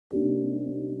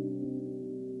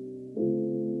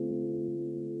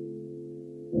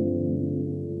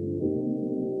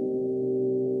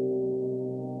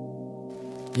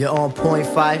You're on point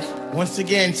five. Once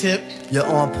again, Tip. You're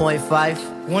on point five.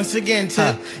 Once again,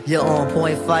 Tip. You're on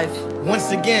point five.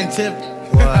 Once again, Tip.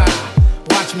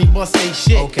 Watch me bust they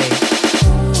shit. Okay.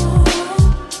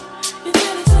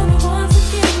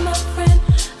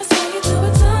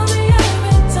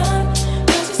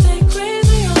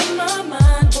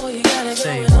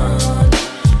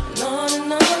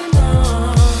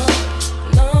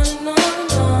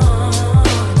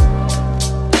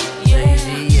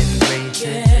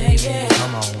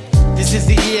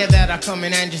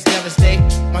 Coming and just devastate.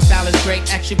 My style is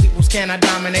great, action peoples cannot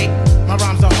dominate. My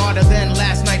rhymes are harder than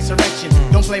last night's erection.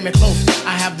 Don't play me close,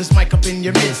 I have this mic up in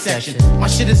your midsection. My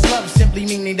shit is love, simply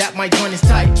meaning that my joint is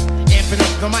tight. Amping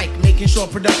up the mic, making sure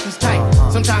production's tight.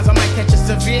 Sometimes I might catch a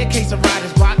severe case of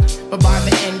writer's block, but by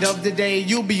the end of the day,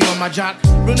 you'll be on my jock.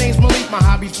 Real name's Malik, my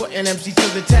hobby's putting MC to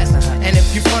the test. And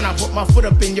if you front, I put my foot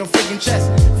up in your friggin'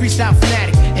 chest. Freestyle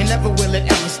fanatic, and never will it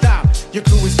ever stop. Your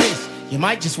crew is this. You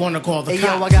might just wanna call the cops.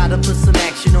 Hey yo, I gotta put some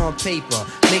action on paper.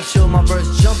 Make sure my verse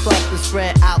jump up and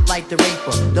spread out like the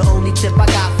raper. The only tip I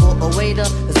got for a waiter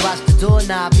is watch the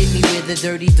doorknob hit me where the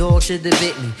dirty dog should have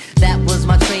bit me. That was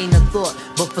my train of thought,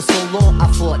 but for so long I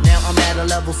fought. Now I'm at a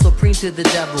level supreme to the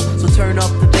devil. So turn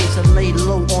up the bass and lay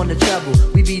low on the treble.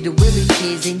 We be the Willie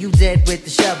kids and you dead with the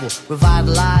shovel.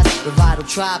 Revitalize, revital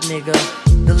tribe, nigga.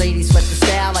 The ladies sweat the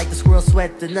style like the squirrel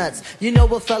sweat the nuts. You know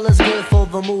what fella's good for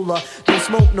the moolah. Don't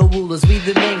smoke no rulers. We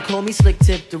the men, call me Slick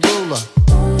Tip the ruler.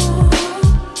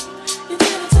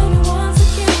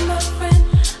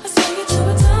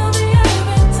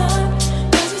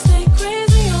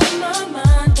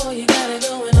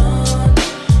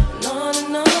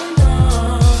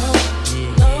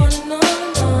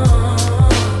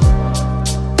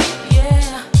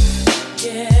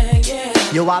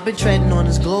 Yo, I've been treading on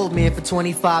this globe, man, for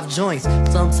 25 joints.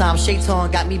 Sometimes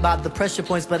Shaitan got me by the pressure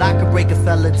points, but I could break a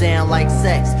fella down like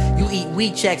sex. You eat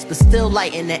weed checks, but still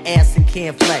light in the ass and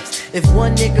can't flex. If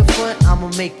one nigga front, I'ma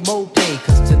make Mo pay.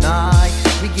 Cause tonight,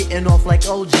 we getting off like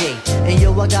OJ. And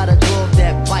yo, I got a dog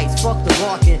that bites, fuck the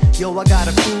walking. Yo, I got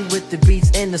a crew with the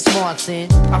beats and the smarts in.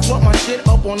 I put my shit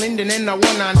up on Linden in the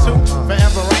 192.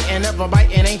 Forever right and ever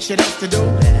biting, ain't shit else to do.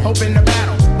 Hoping to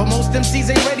battle, but most MCs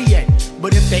ain't ready yet.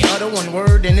 But if they utter one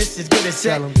word, then it's as good as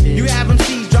set. You have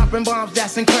MCs dropping bombs,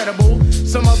 that's incredible.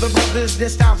 Some other brothers, their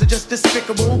styles are just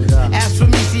despicable. As for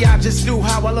me, see, I just do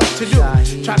how I love to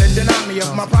do. Try to deny me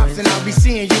of my props and I'll be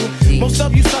seeing you. Most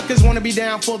of you suckers wanna be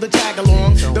down for the tag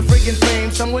along. The friggin' fame,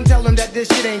 someone tell them that this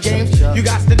shit ain't games. You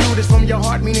got to do this from your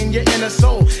heart, meaning your inner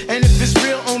soul. And if it's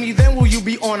real, only then will you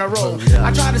be on a roll.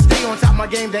 I try to stay on top of my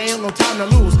game, there ain't no time to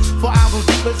lose. For albums,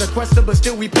 people's a question, but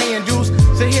still we paying dues.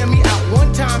 So hear me out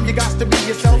one time, you got to be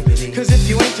yourself. Cause if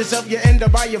you ain't yourself, you end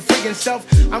up by your friggin' self.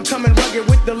 I'm coming rugged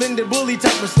with the Linden Bully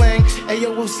type of slang. And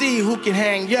yo, we'll see who can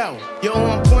hang. Yo, you're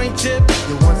on point, Tip.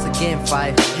 You're once again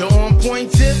five. You're on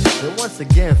point, Tip. You're once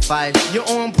again five. You're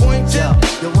on point, Tip.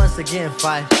 You're once again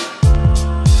five.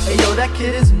 Hey yo, that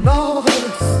kid is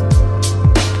marvelous.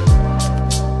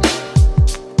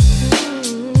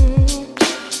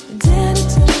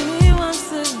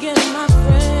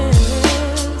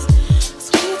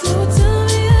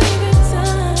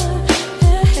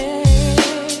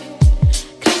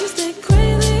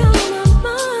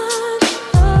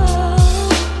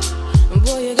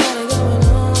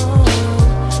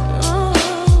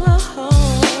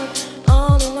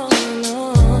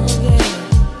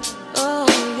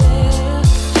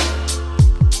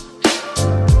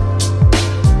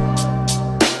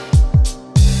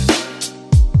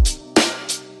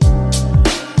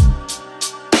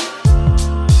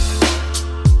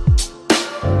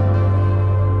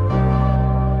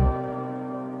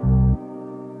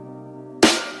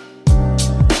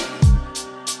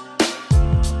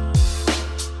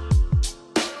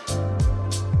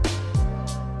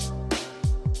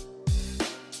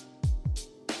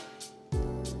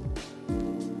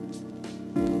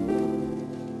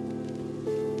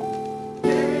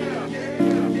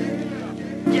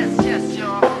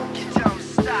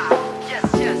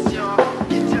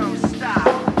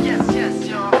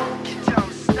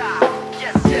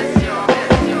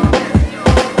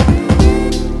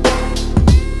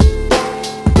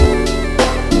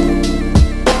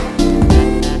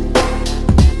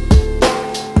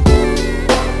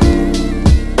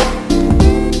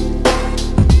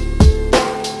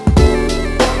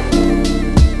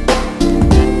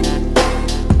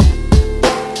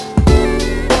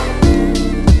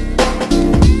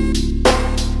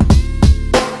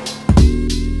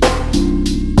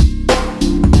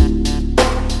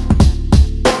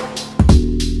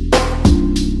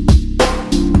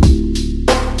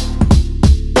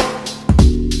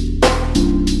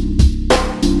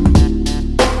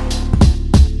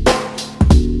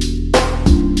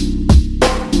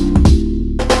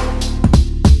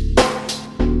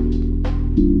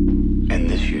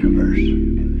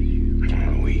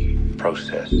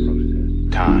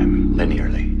 time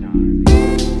linearly.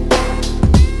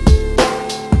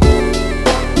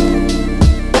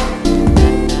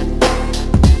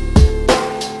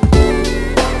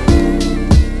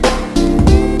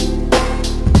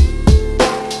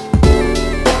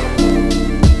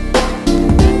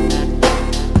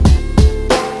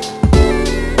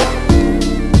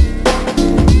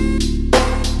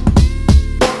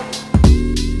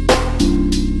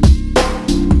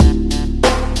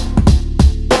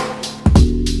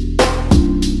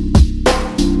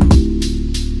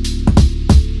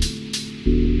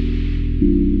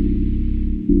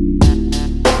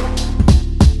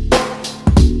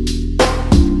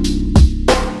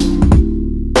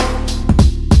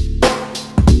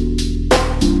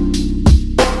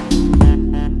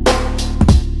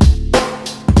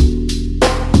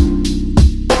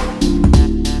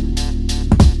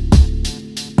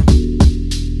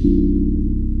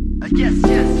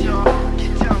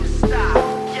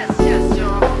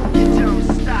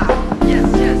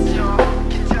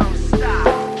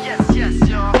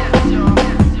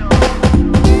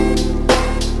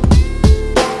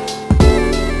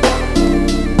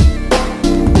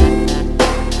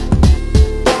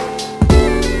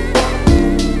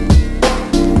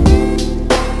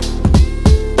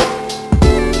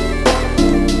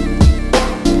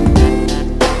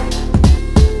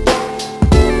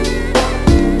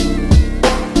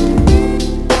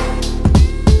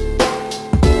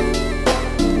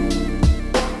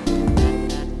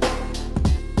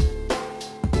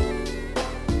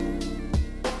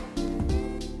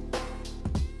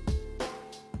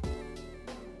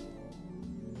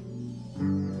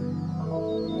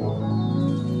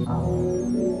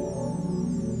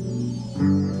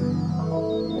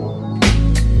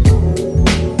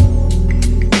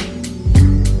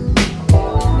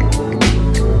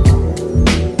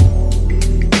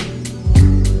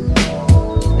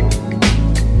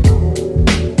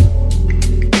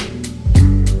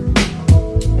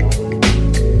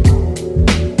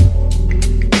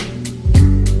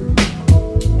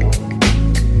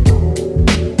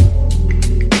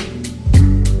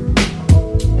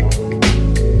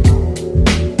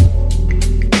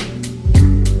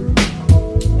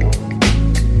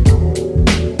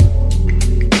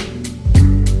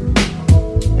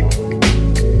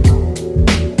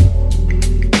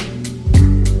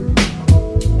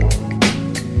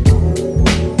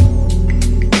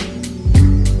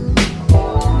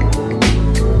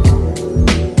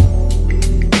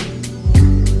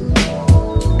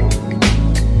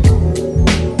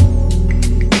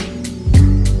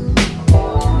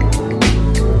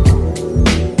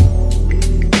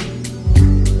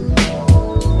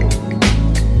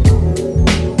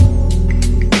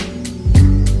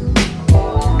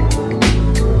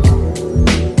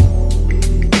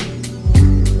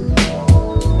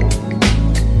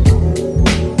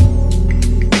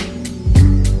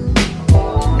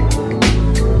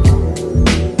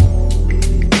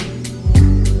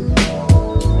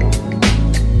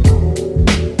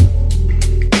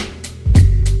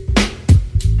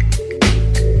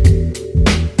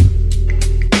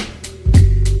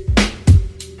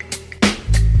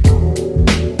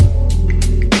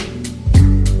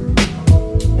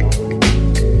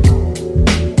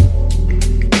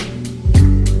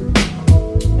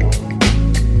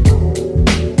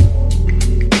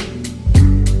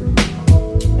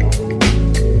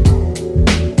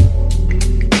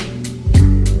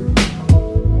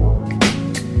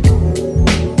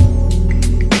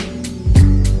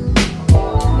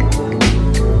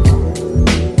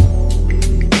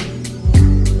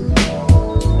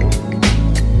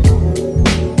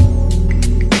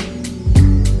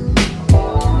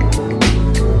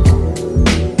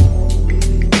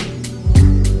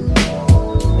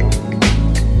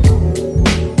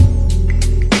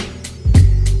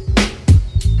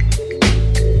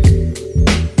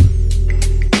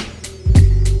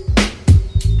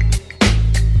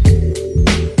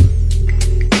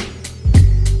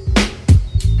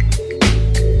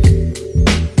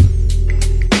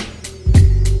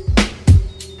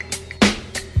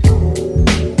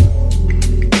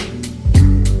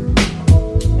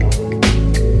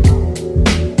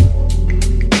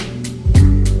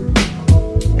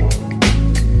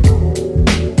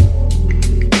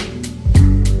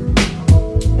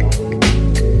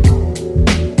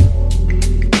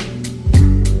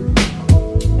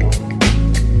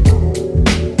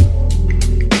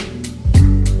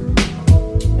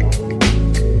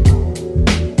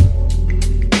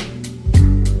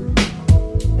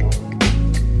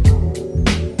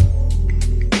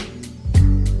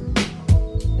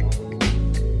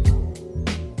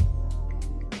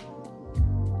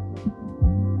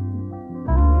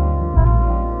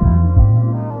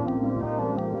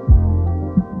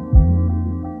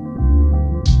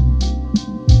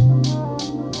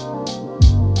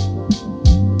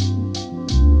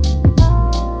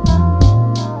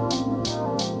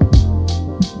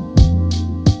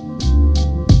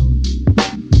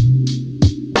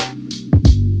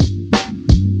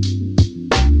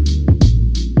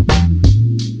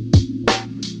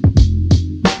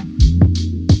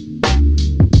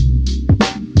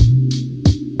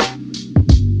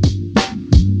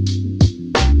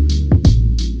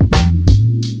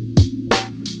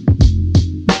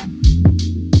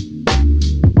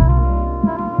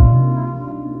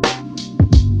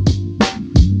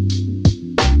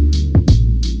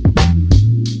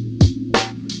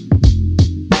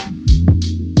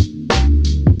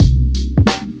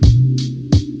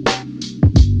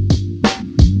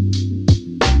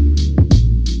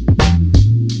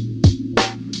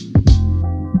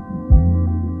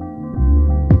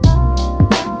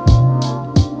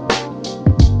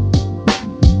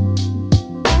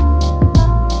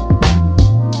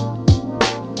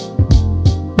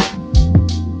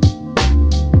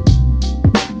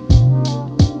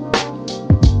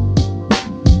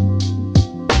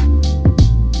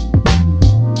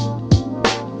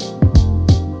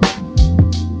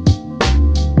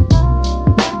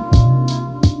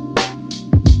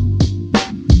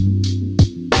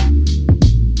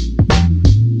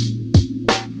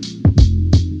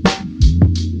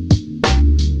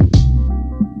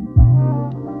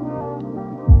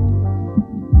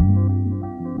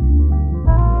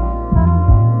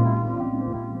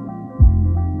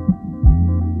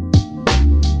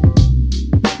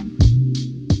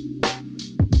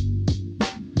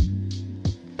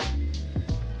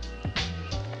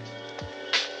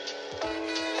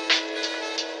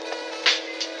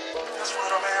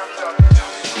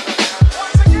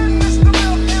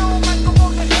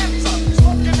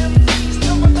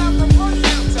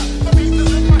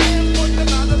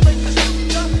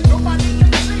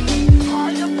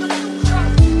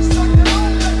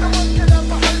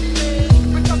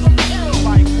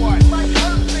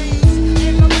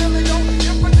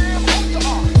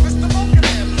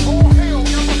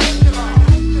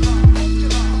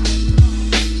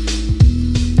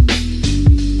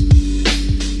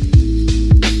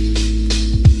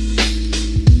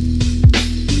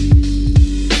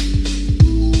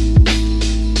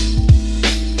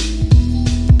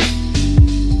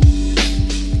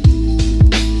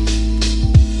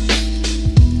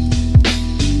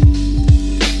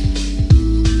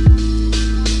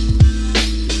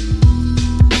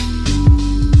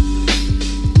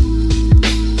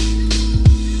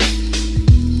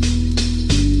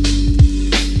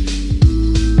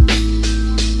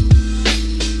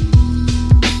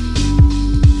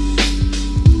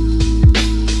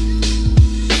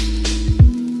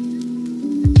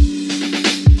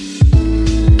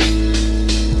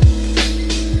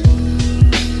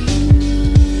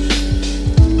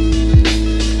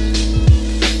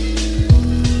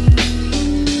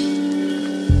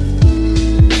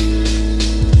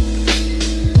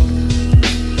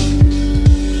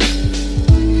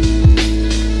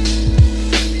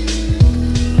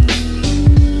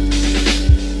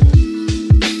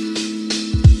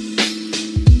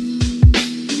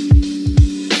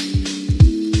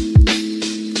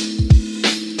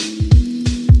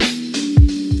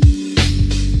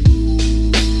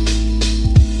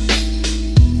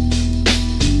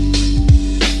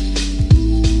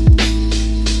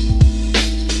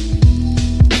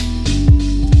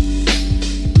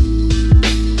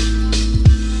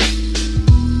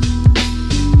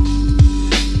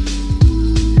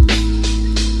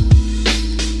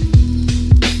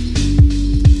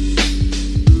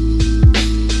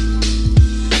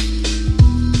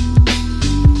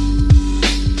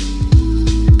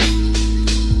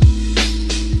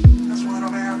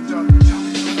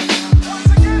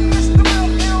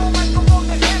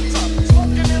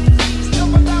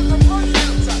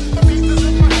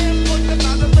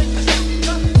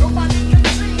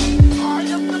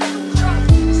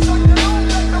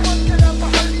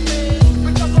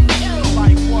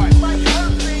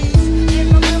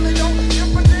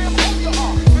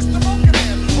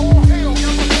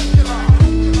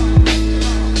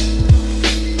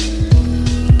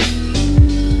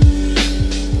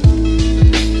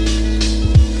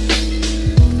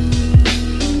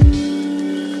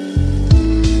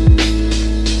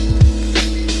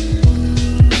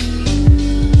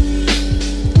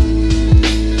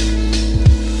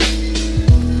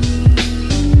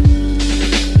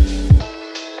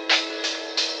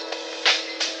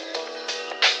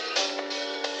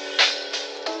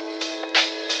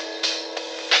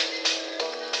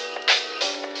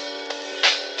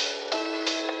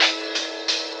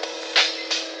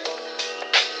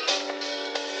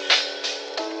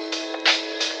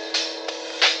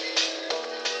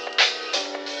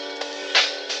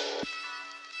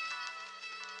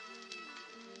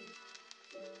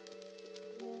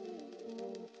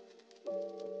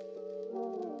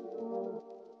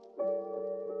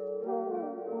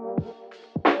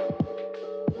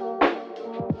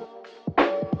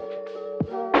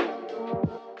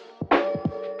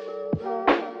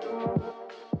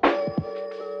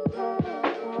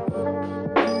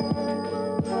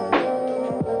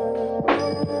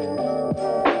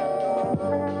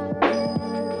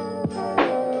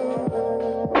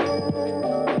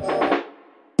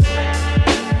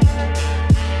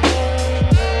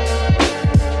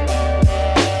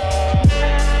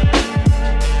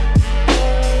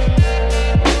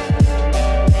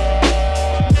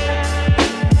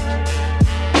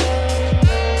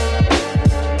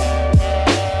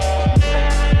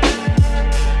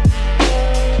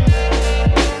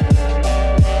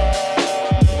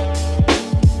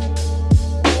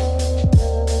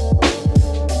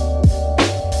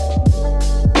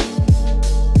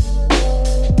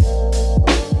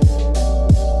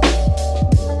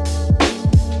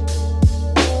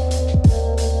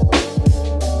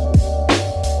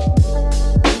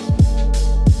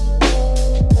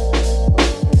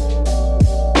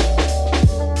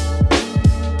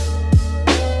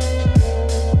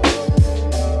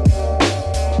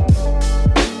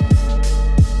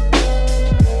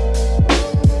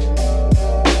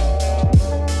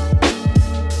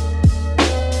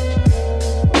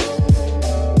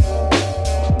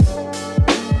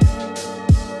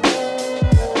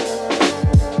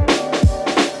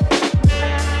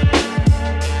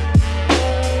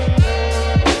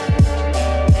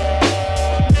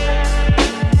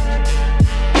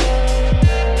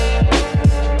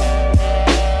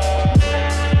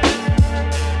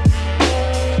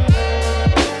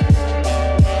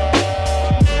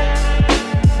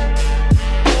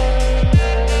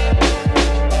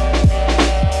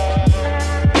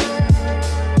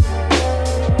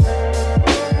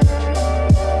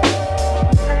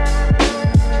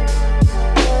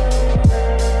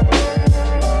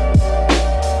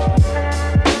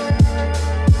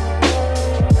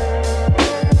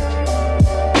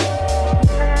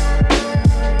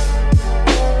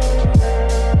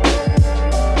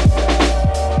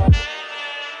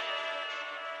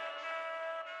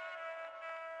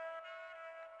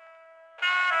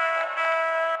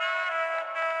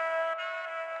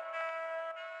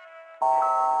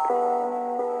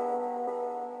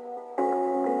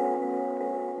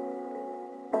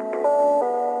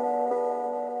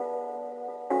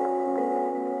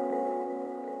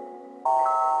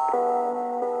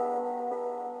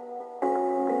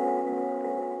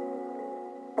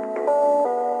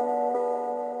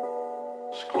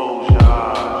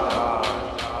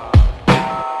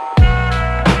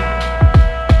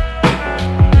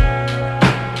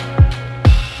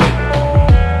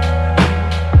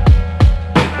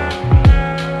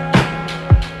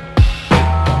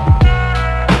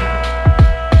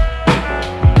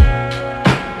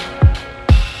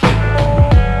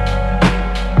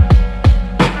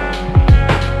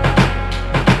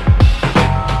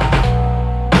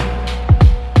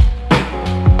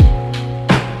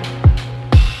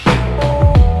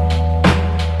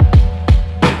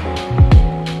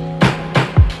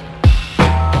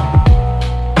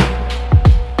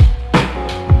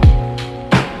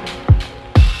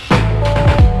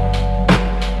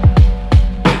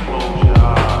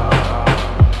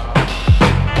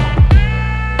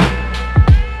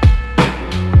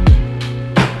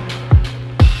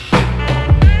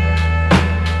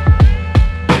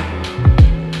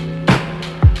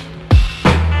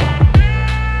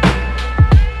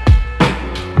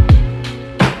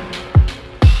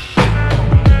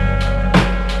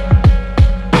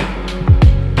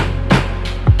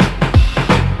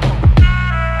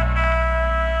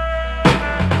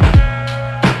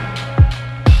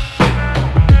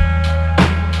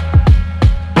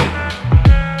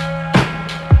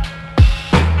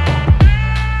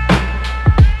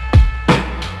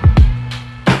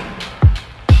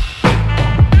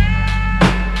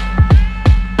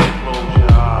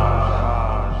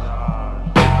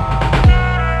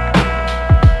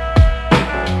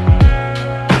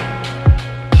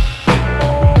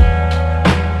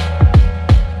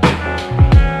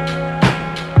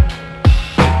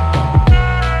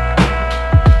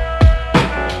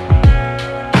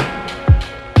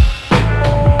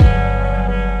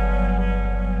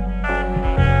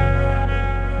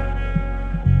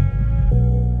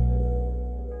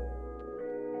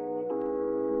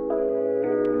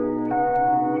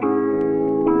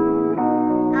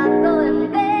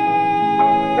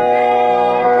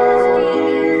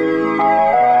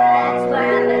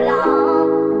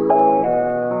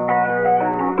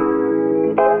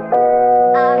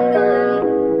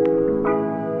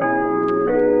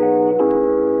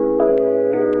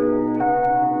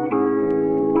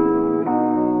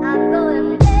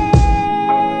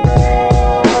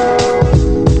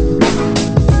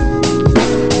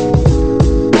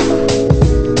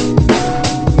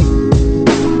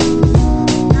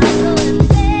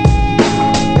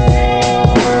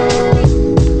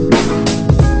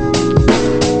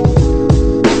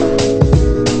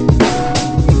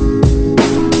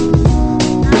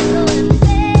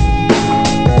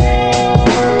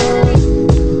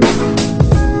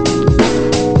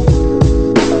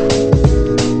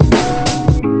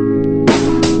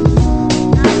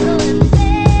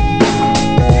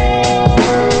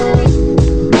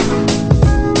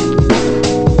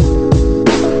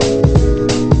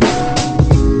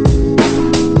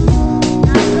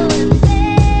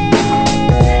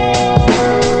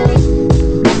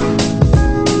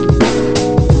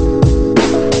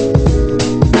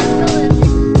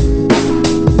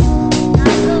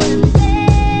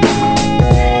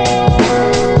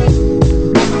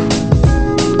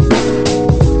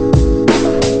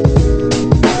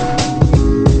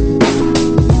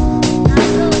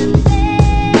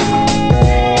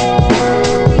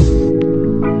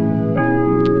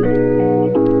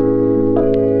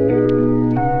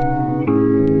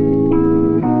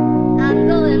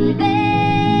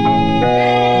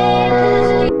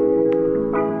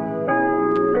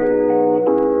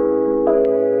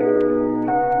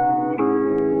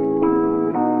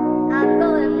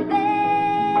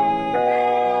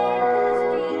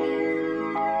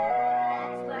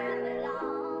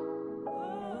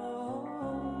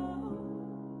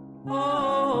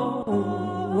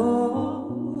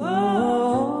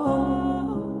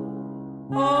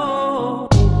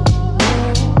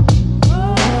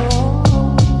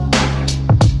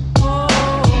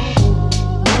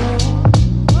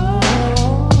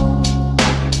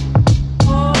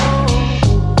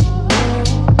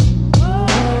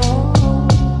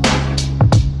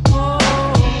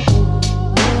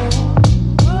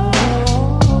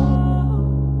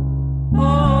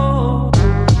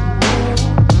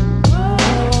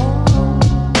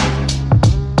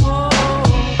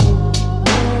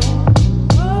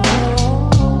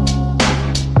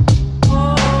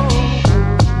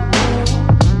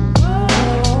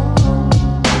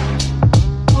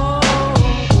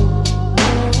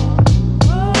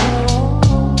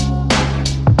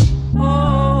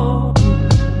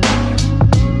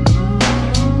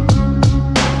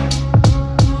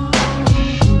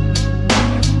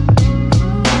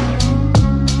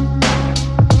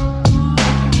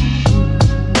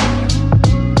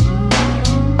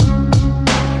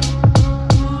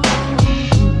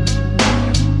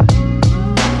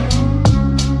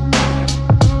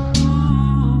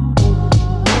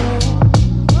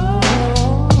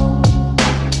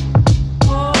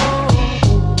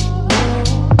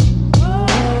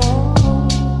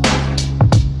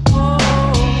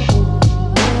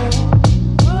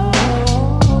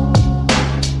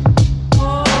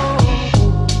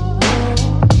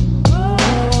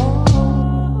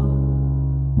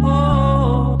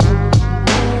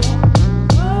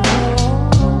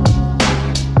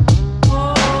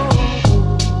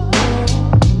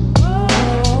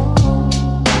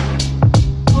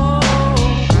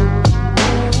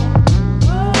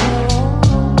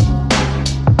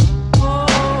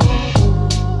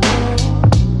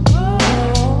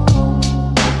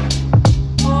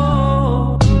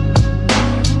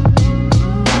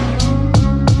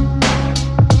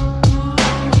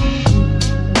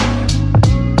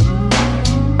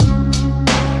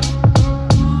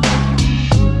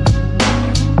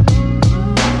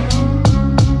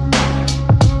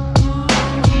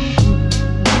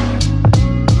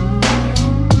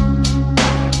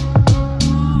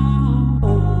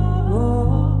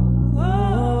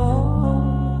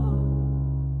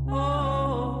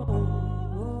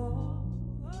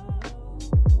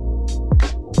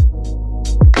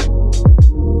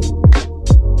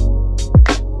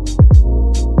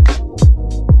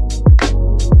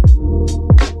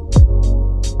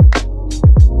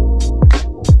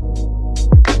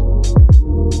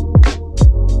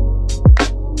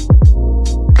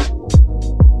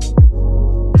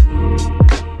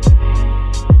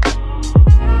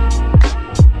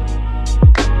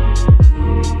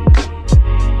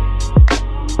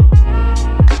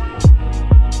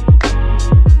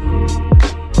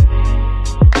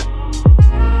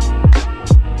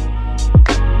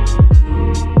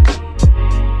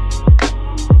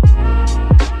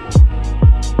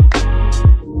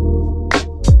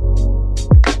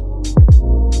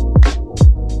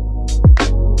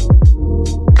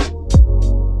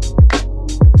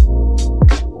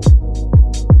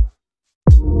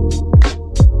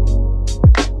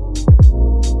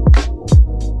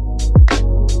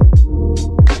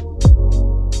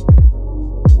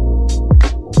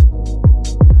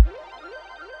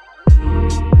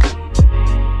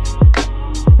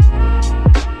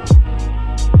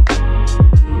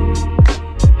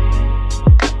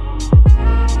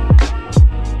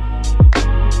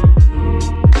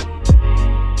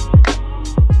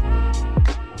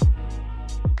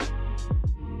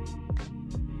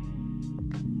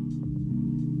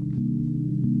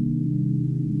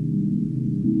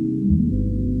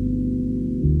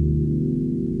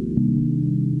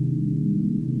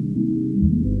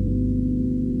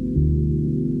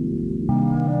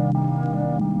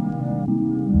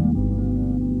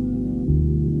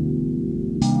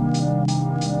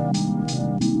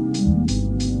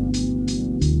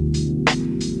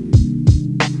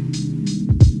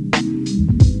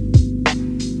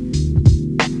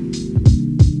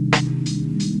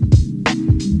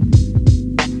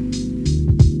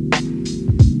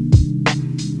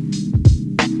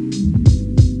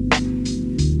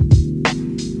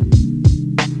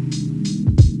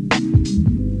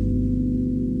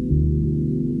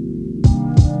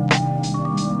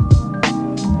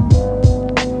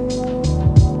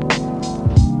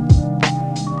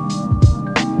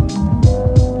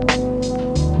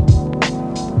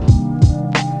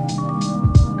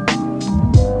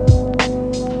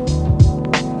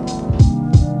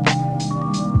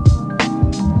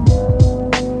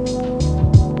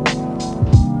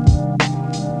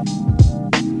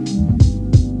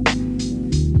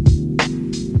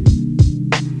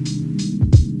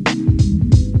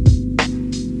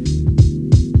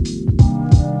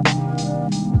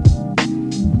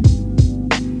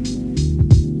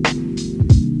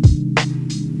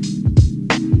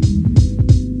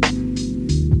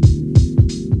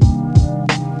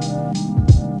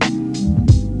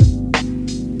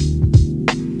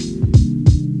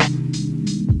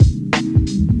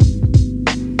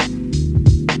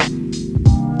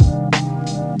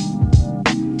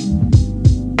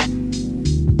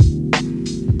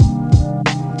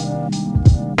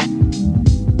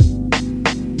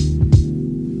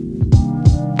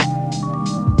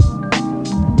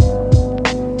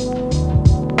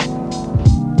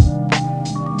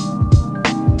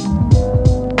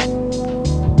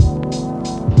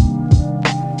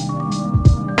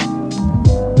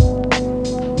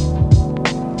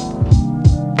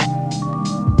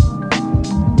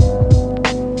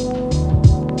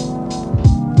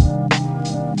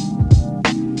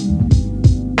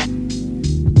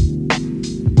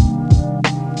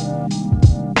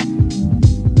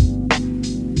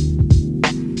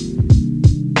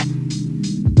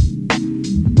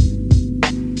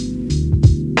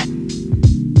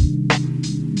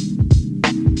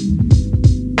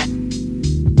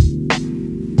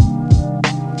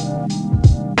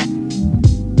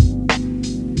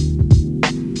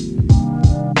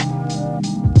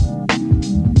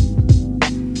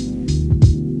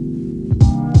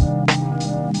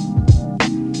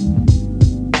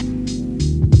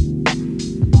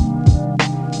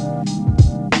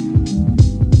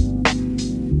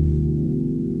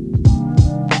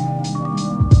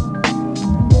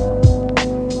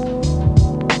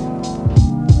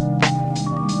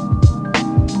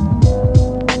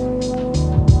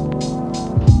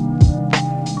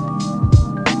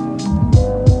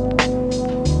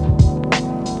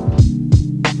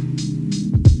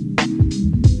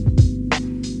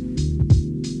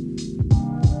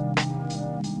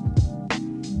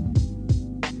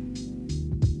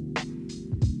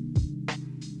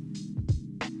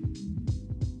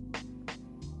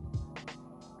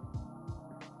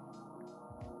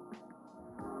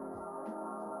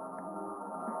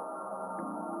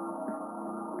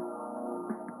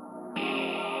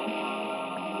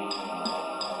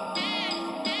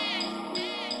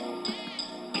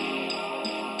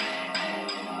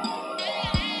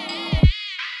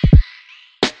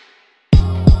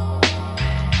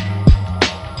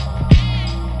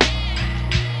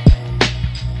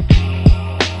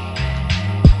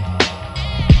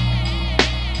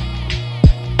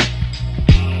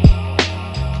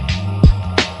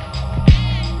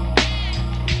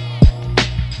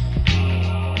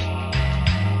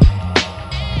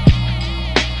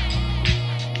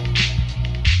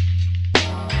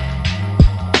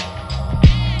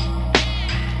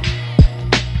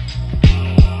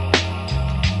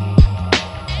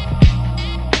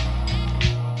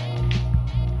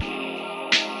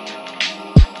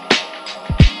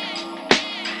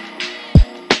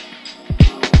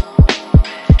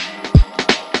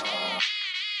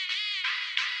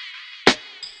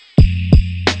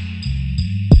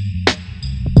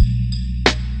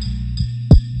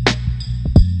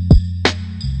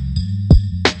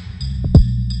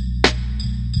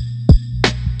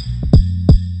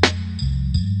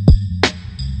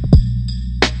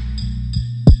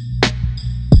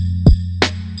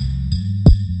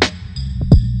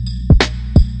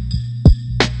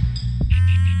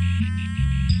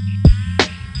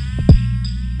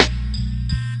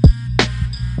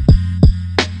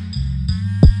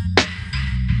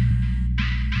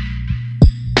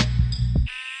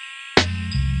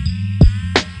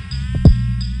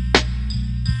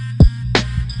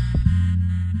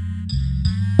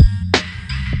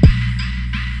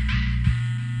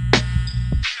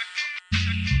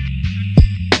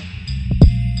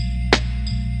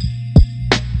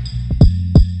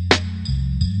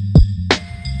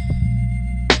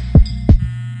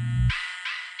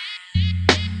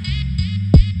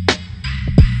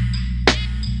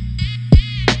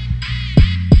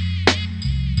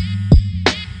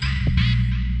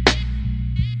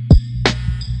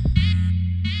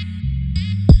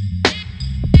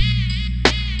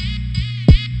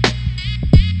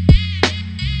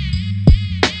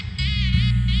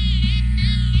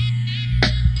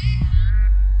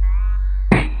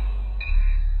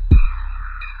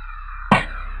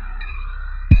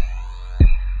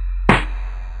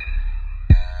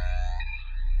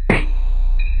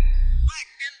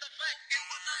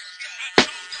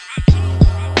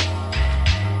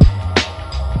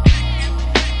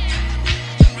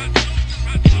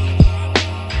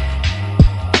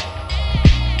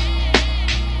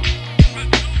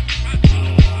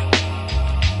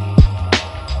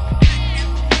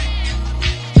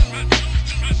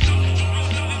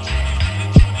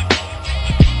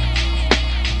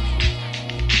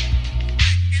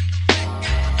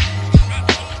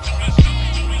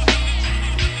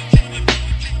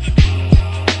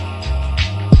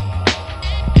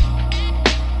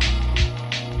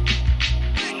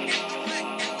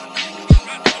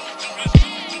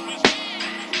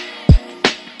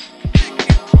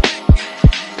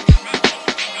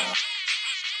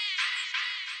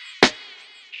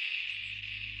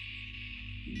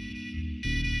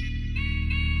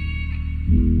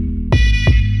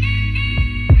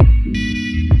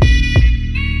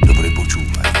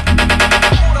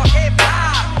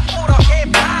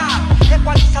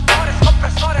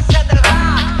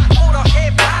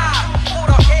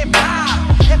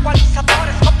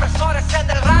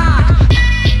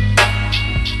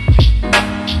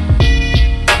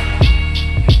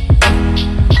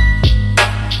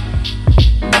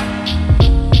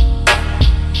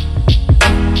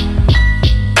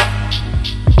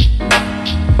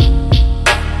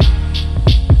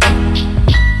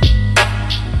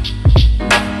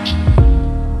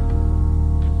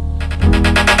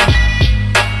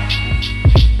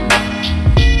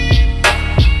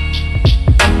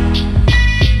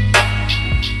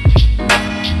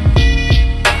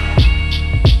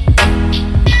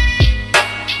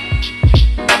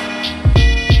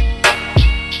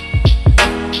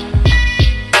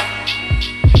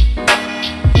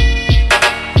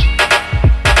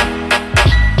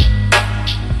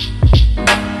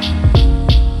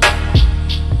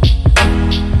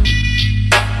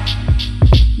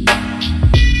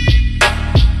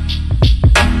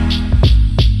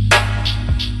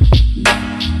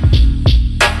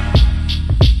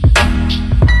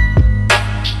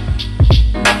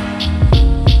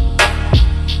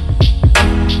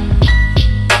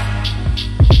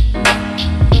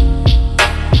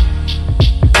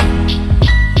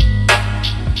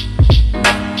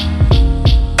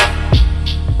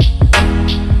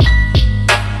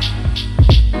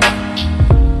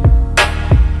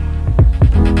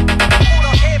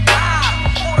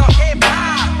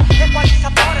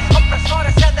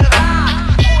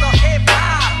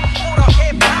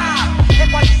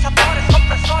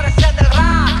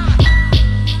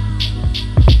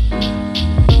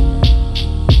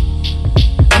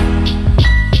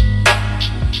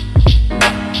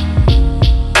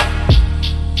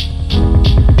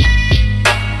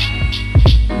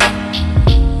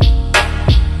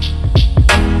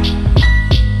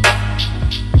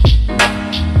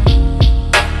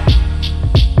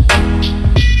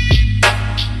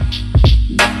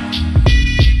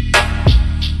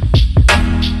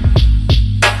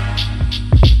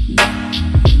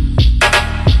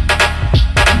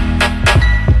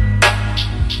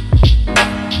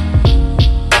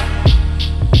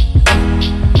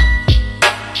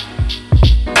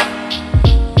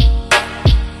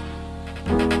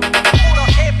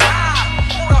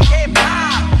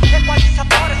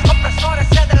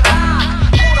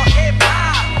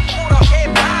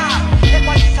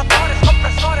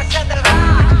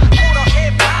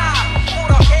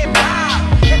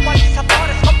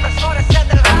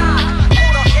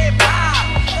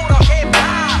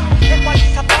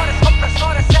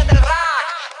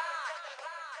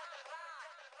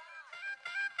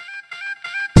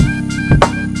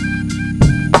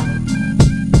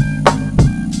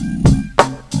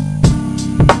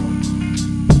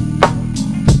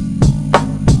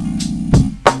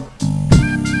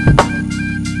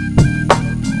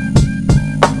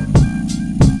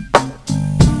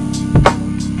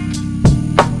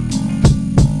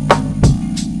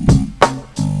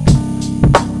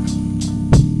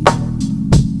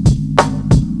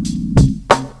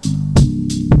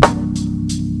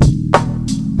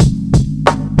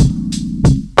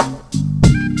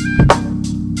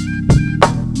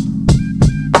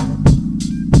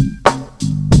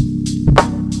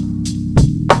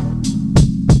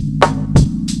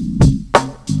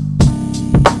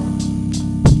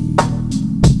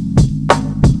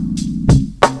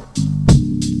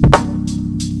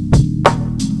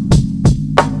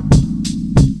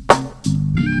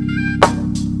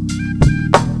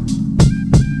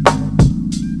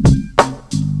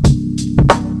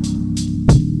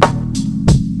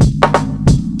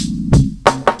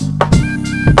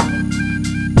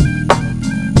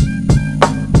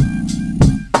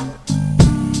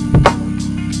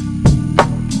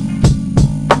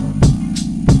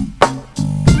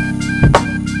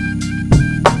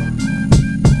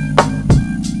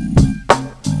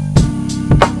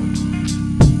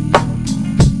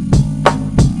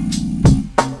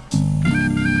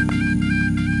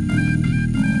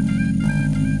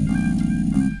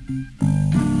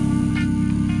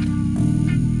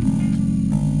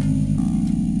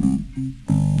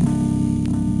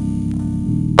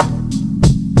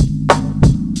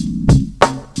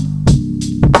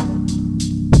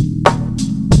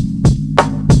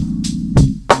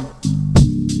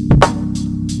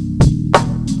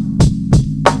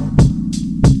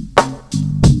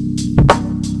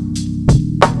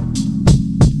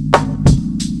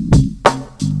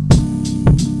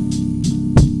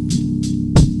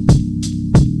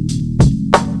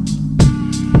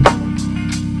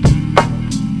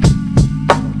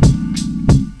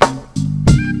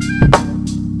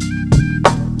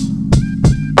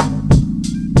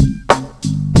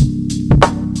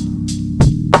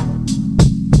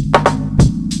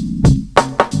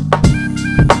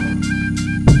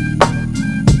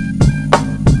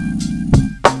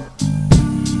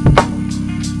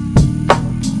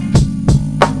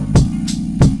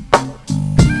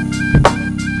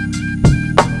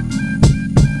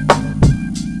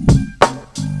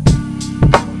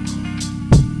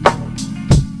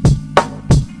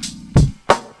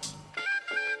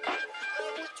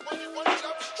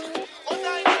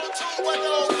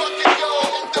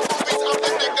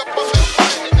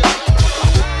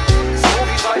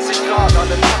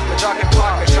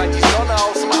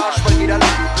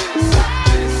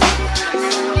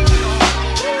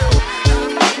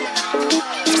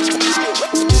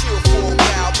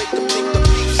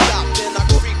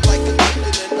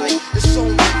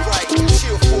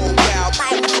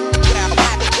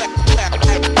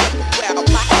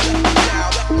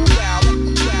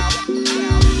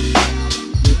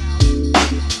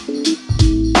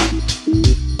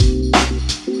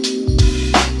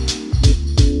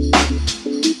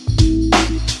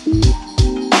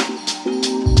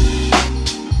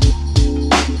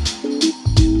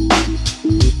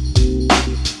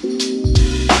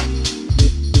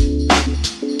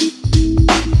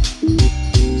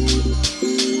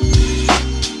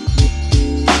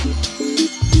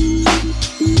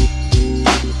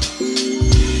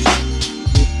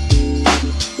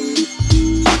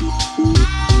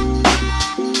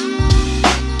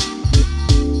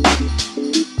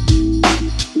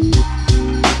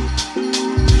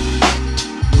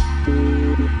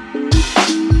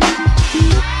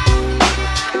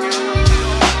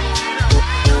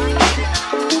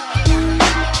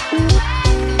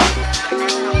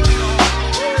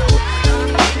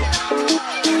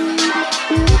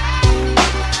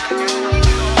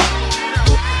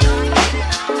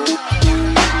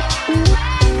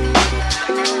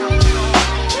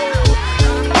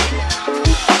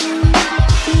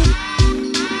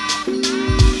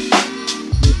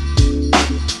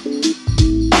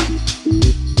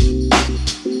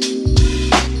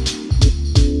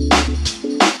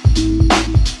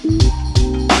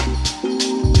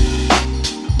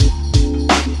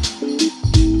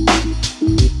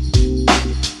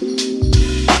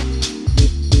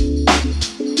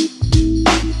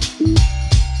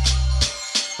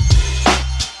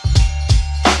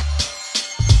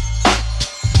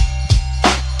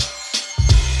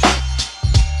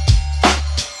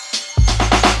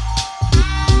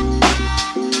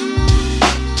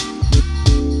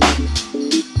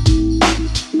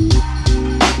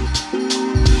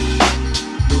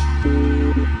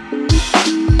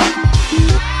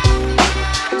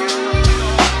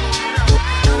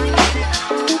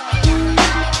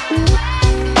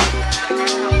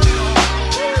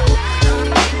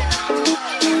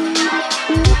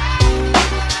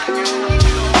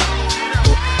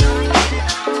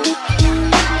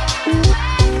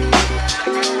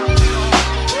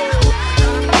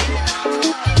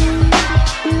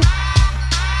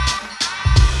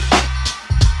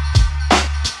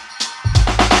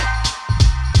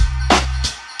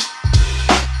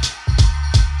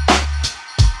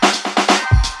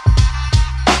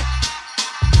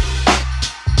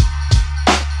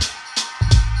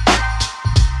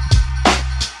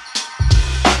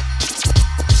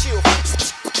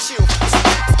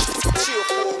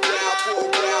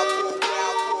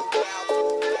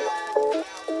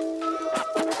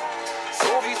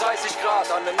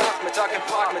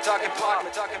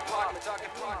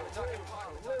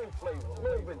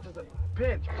 Just a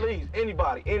pinch, please.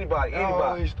 Anybody.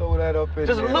 Always throw that up in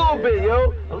just there. a little bit,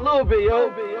 yo. A little bit, yo.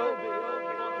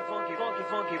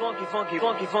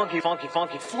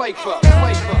 Flavor.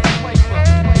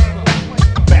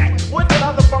 Back. What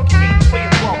other funky beats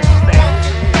please funky style?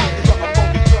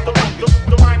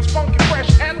 The rhyme's funky,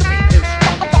 fresh, and the beat is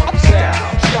funky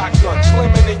style. Shotgun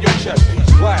slimming in your chest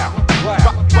piece. Wow. I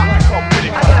got a funky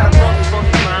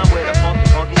rhyme with a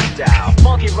funky style.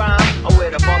 Funky rhyme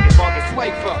with a funky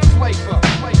Flavor.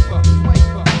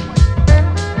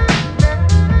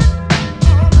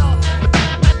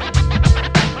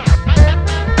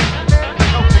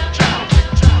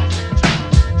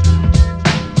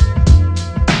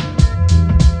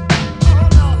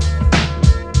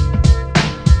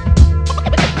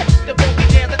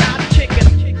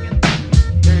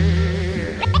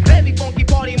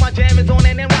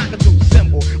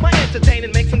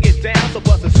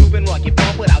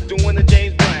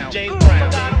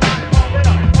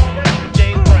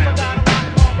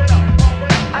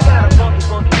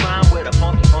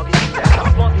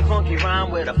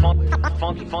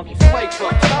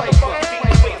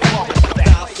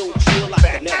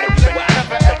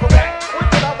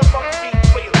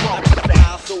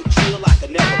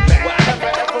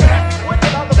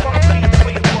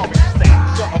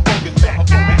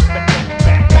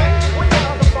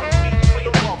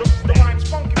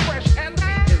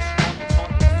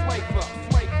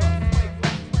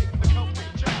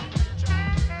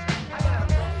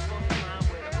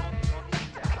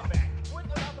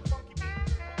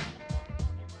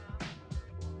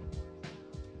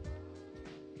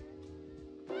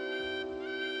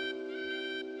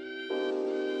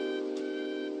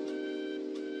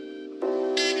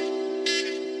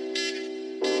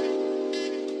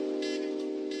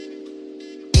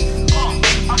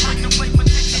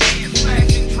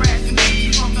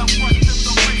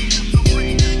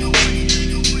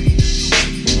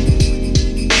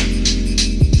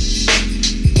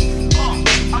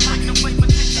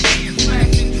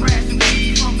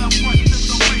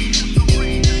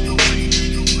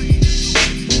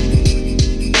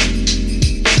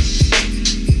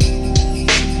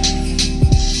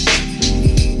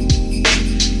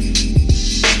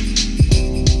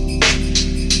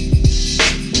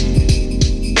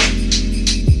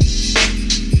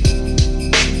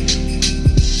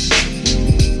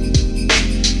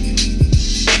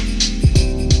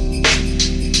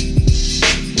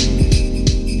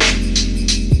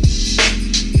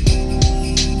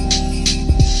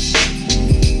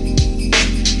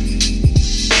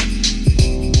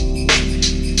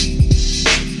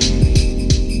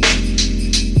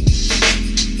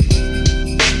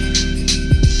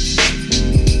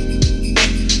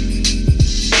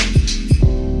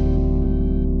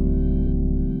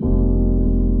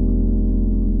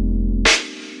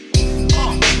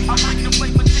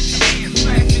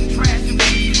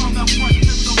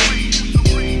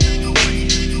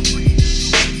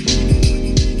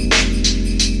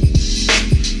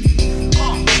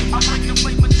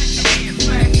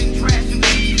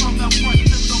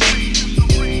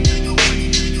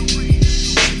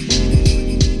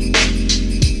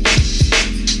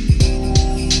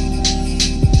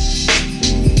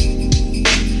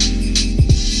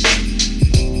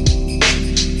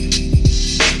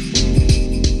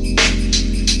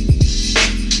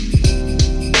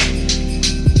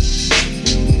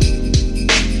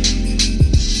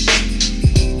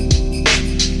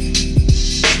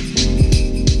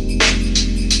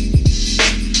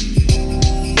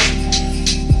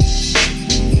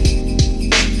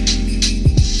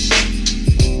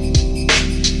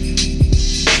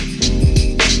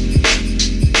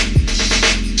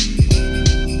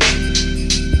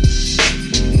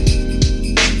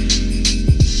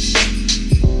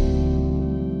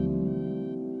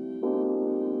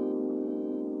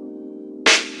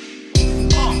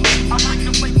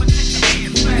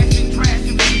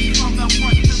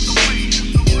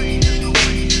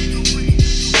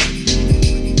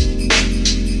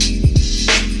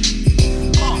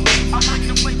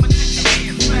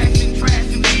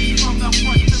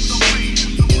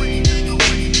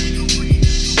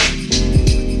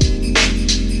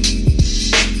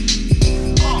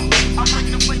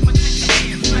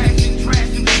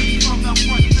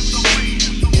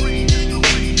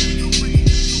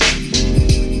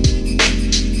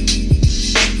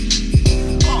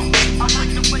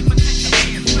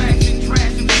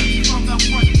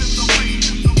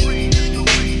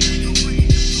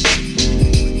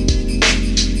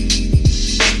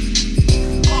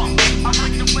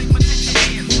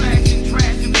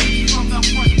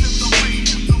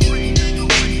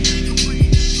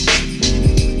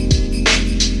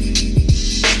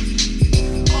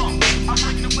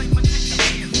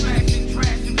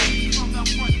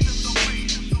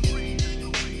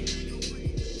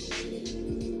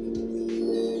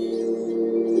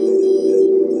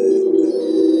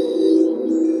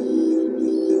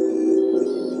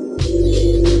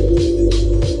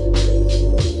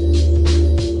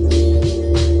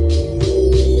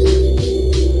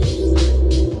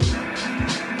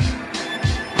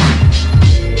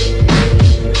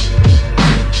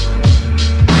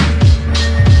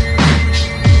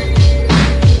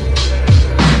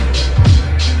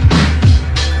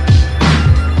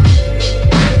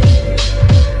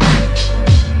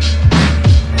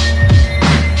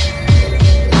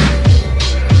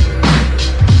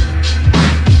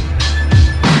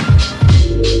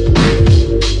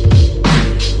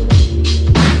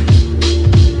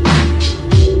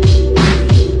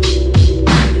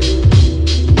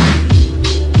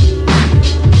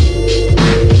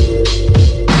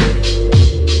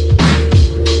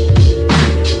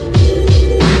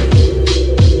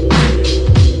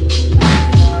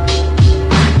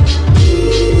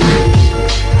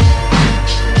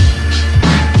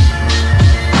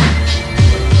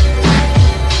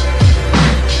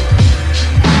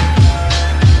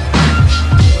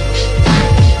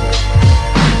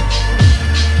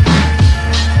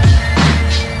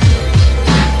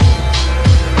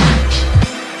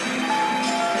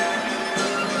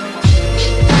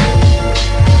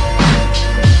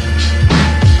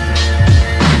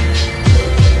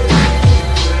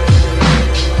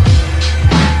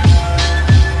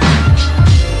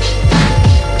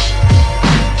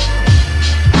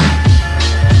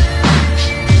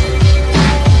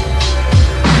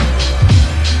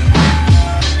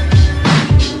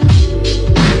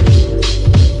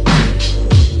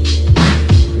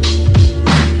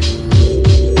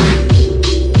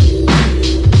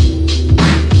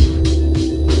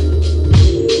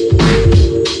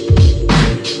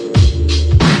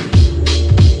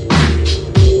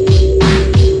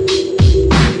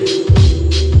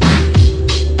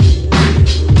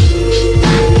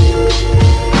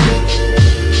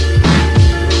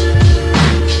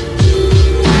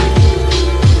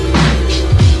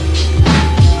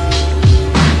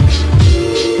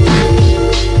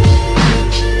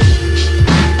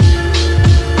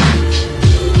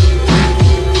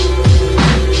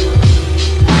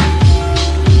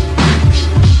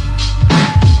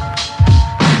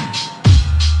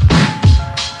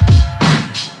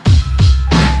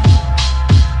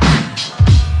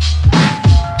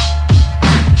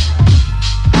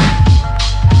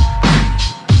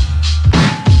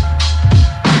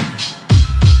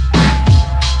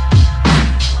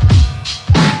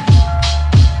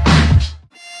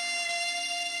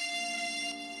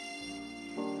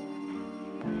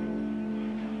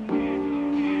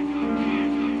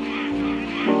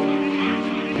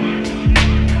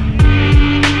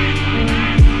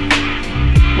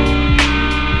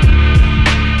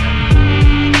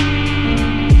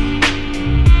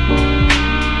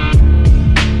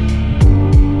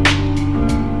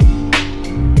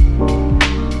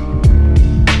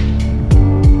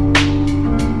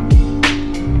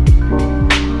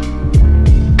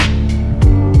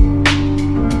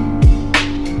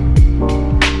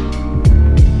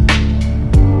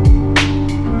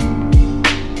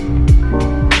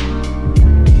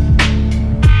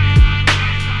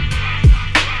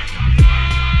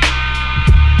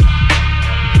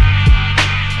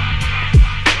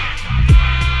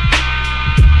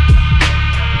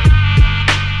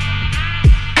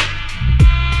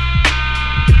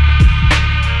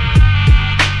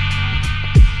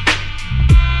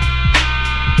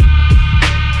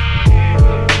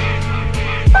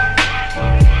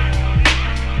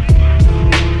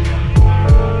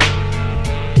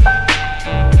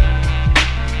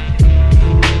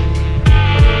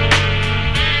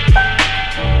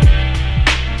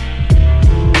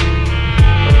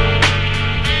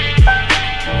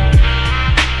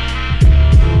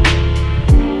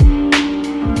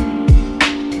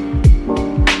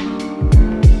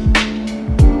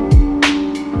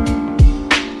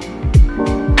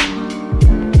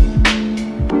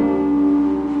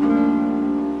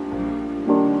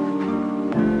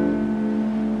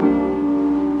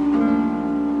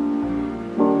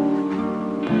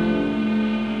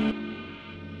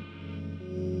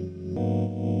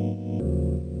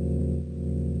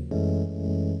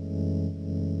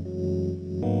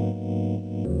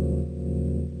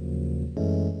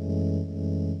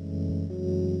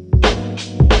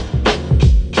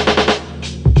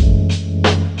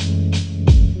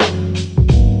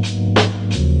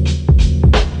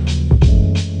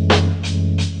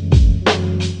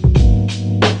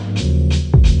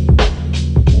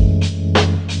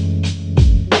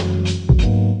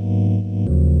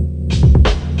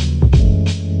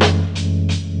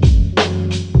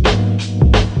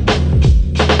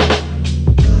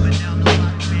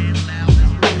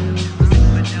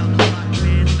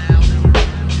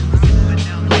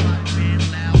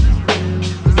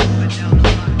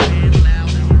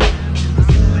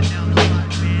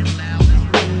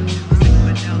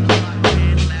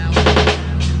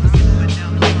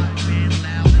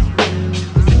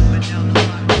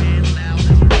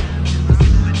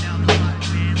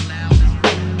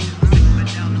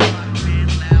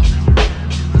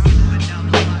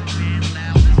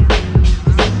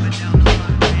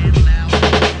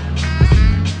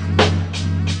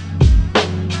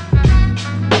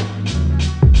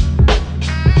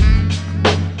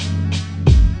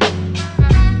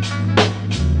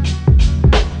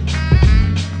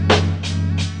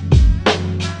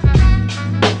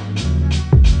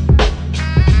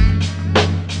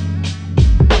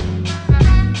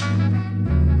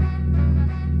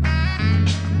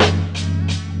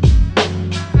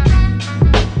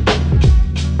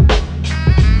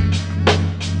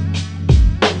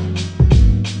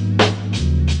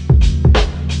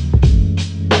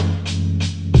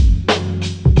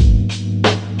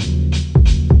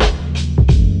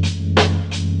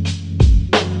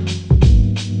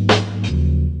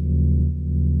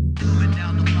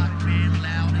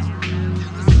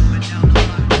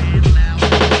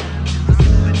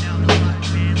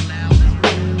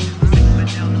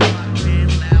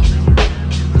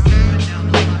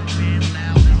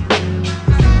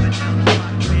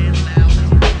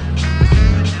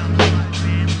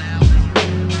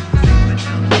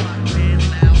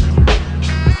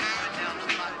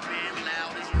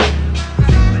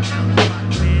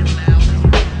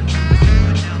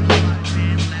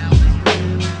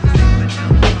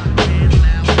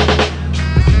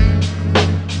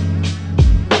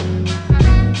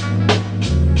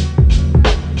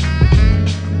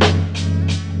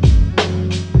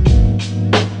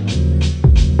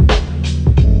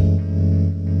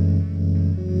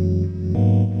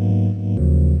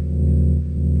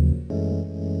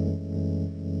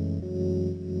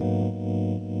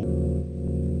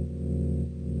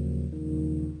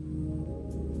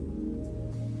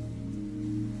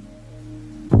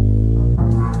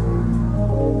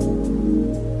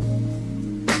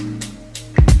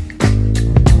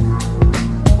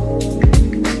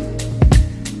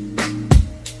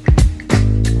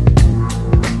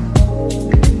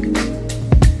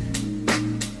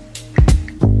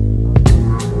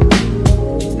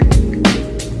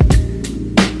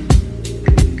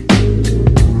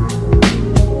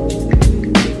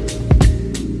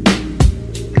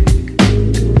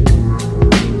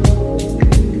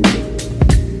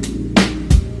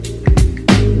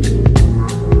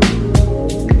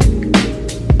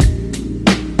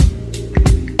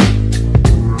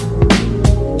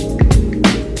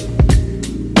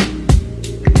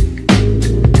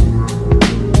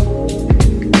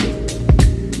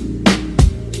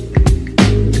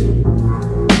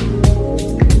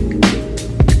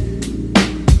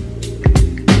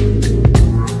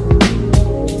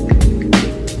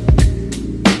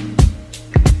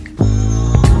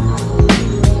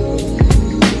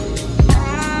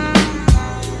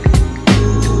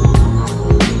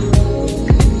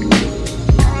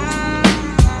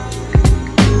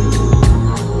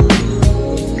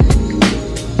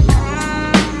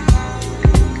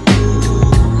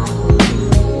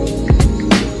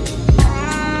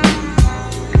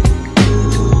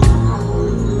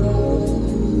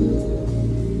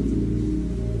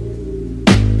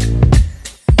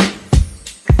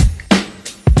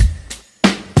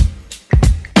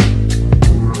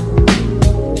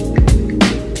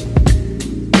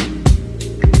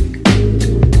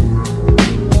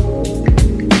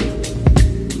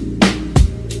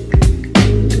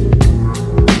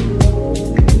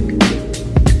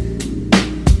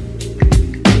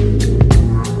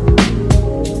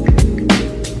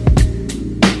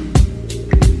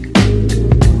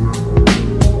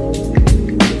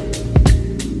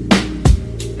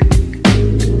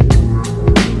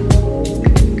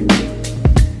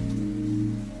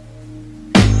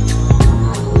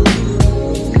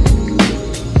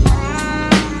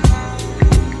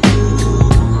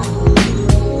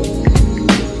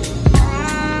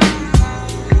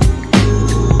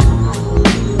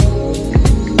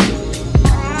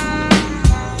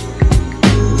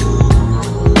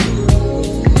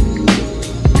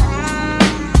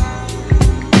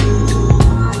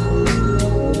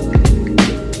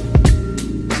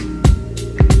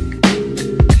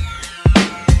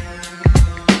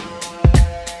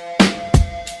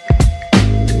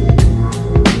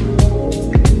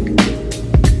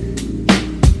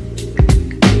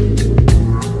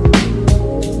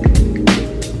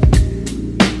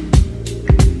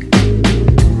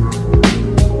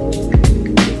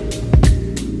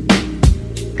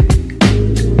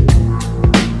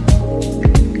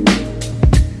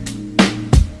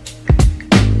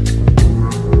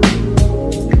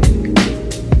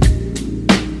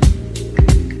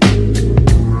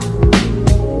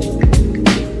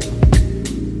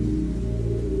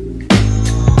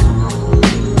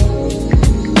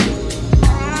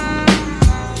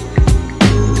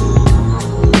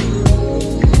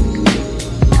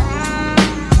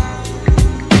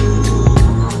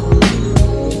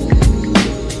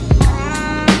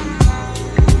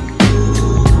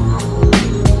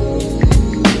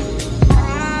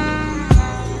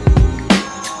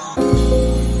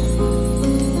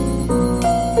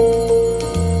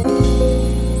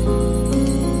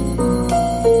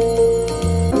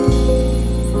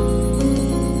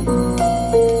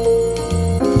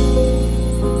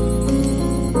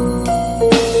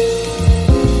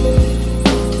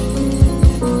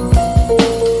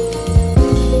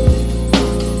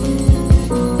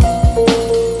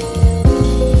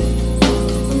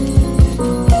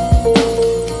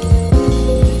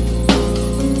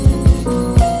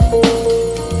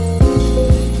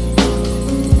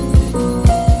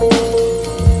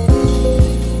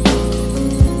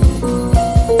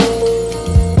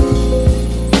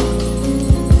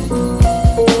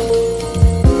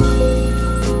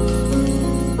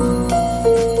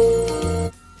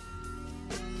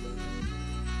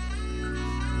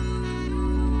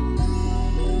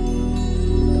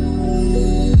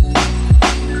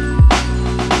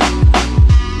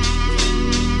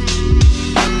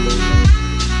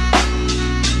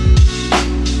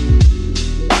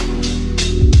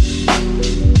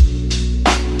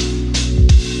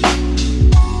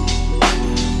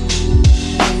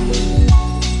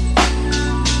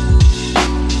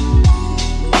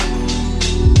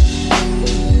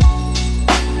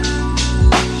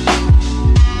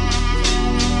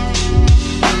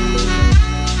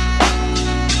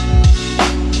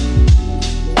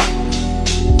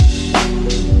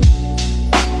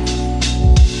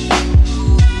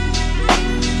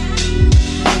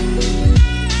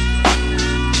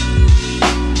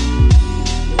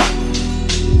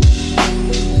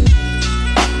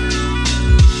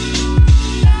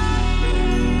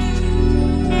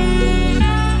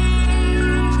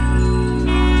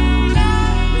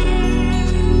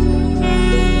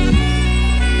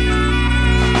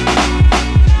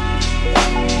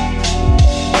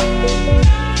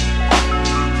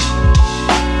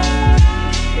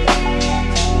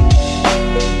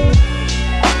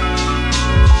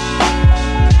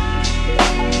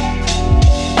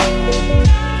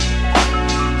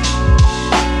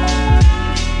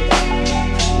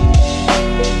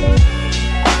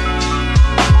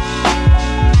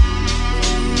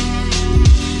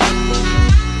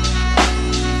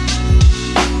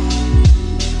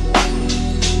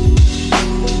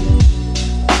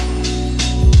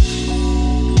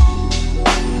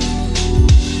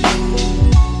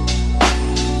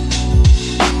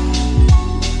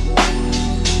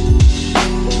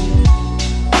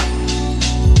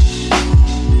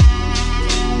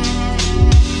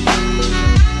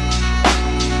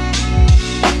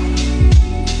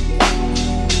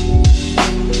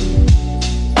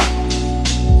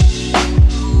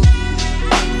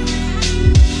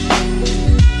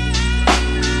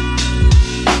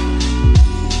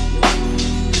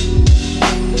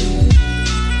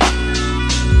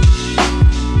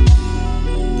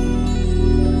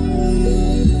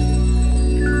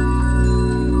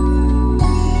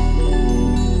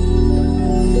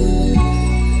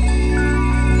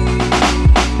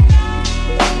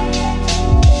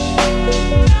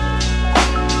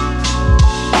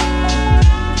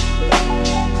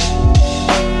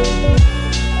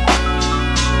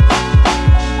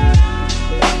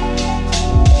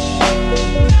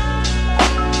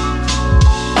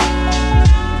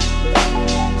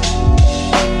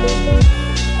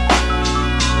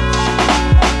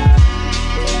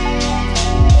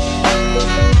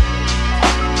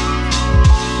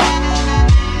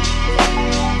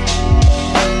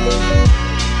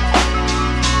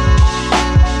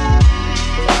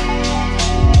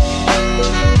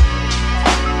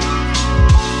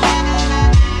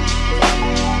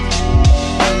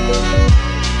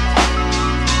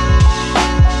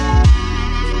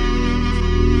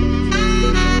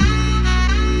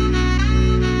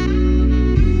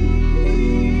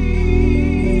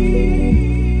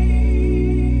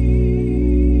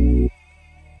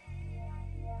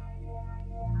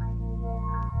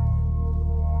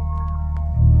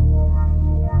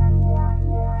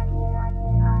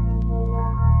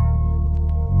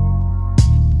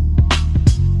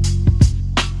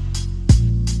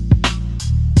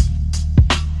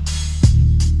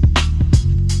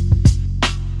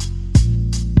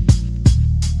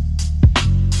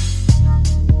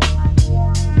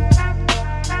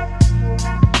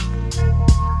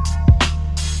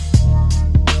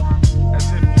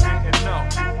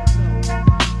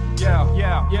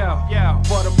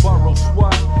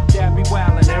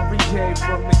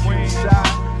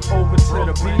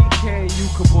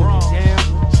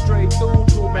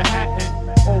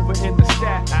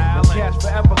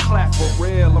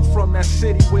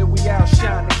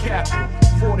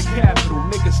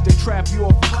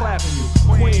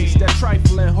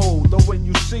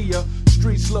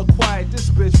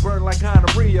 burn like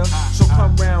gonorrhea. So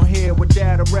come round here with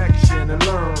that erection and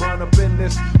learn. Run up in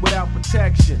this without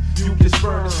protection. You get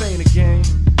burned, this ain't a game.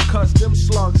 Cause them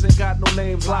slugs ain't got no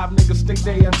names. Live niggas think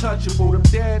they untouchable. Them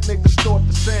dead niggas thought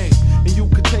the same. And you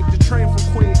could take the train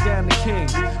from Queens down to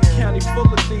Kings. County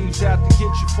full of thieves out to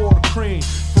get you for the cream.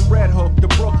 From Red Hook to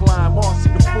Brookline, Marcy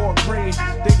to Fort Greene.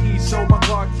 The East, so my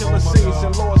God, killer scenes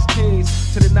and lost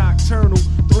keys. To the nocturnal,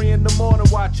 3 in the morning,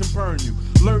 watch them burn you.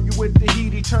 Learn you with the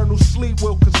heat, eternal sleep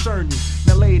will concern you.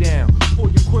 Now lay down,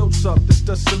 pull your quilts up, this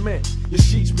the cement. Your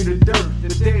sheets be the dirt, the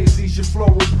daisies your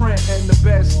floral print. And the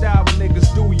best style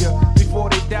niggas do ya before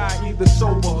they die, either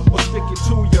sober or stick it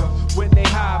to ya. When they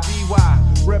high,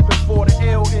 BY, reppin' for the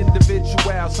L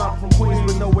individuals. I'm from Queens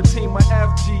with no team of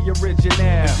FG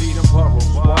original. Beat them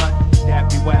boroughs, what?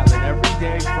 That be wildin' every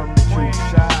day from the Q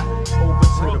side over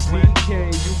to the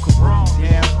BK, you can breathe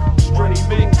down. Straight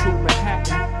big to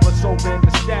Manhattan. What's over in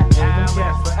the Staten? Them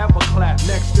cats forever clap.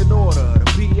 Next in order, the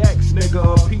BX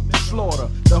nigga, Pete the Slaughter.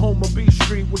 The home of B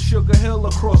Street with Sugar Hill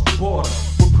across the border.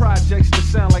 With projects that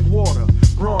sound like water.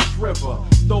 Bronx River,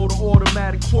 throw the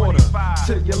automatic quarter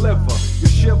to your liver. You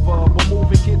shiver, but move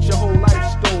and get your whole life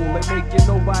stole. They making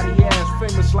nobody ass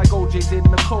famous like OJ did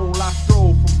Nicole. I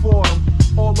stroll from Fordham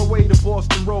all the way to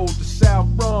Boston Road to South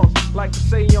Bronx. Like a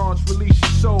seance, release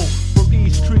your soul. From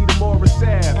East Tree to Morris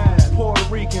Ave. Puerto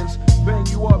Ricans bang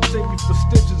you up, save you for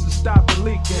stitches and stop the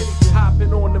leaking.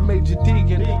 Hopping on the Major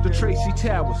Deegan, the Tracy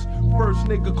Towers. First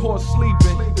nigga caught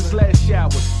sleeping, his last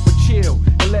showers. But chill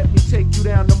and let me take you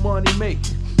down to money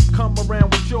making. Come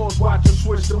around with yours, watch them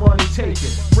switch the money taking.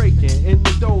 Breaking in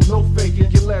the dough, no faking,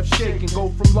 get left shaking. Go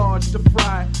from large to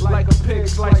fry, like a pig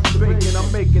sliced to bacon. I'm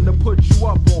making to put you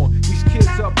up on these kids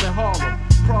up in Harlem.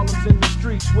 Problems in the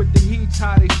streets with the heat,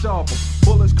 how they solve them.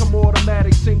 Bullets come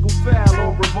automatic, single foul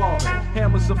or revolving.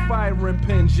 Hammers are firing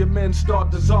pins, your men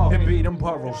start dissolving. And beat them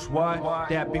boroughs, what?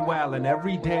 That be wildin'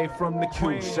 every day from the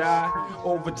Q side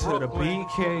over to the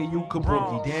BK, you can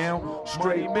boogie down.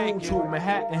 Straight to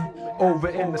Manhattan, over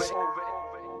in the